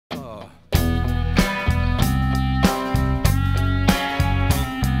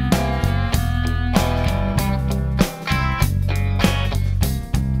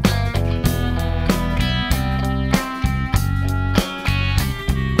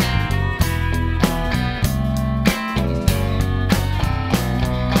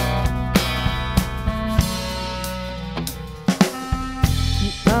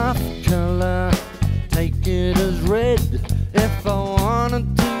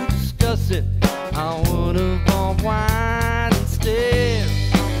it, I would have bought wine instead.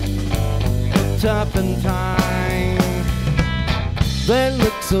 Tough and time, they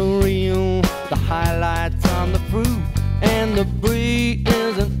look so real. The highlights on the fruit and the brie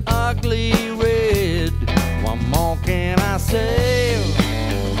is an ugly red. What more can I say?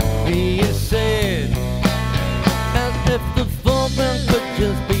 He said, as if the foreground could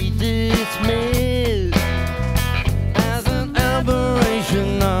just be dismissed as an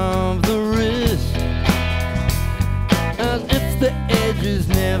aberration of the wrist, as if the edges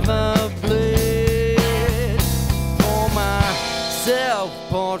never bled. For my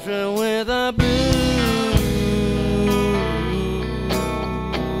self-portrait with a blue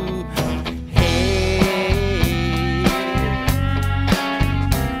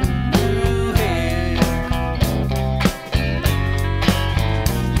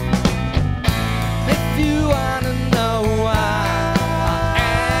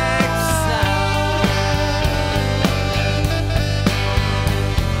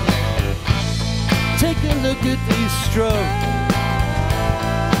look at these strokes,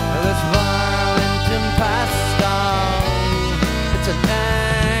 this violent impasto. It's an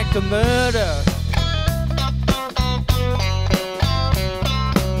act of murder.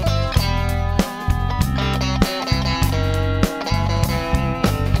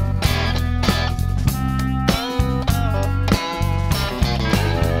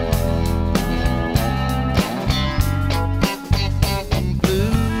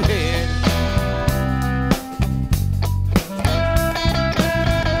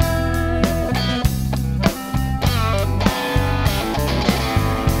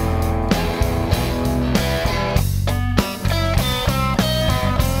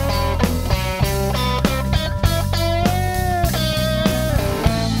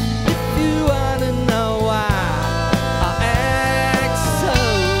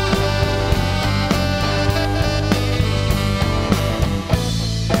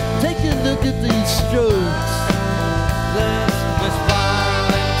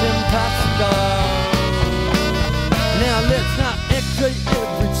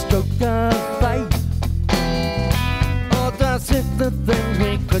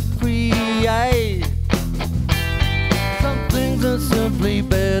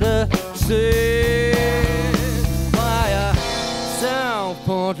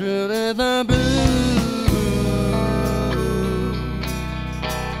 Portrait of the blue.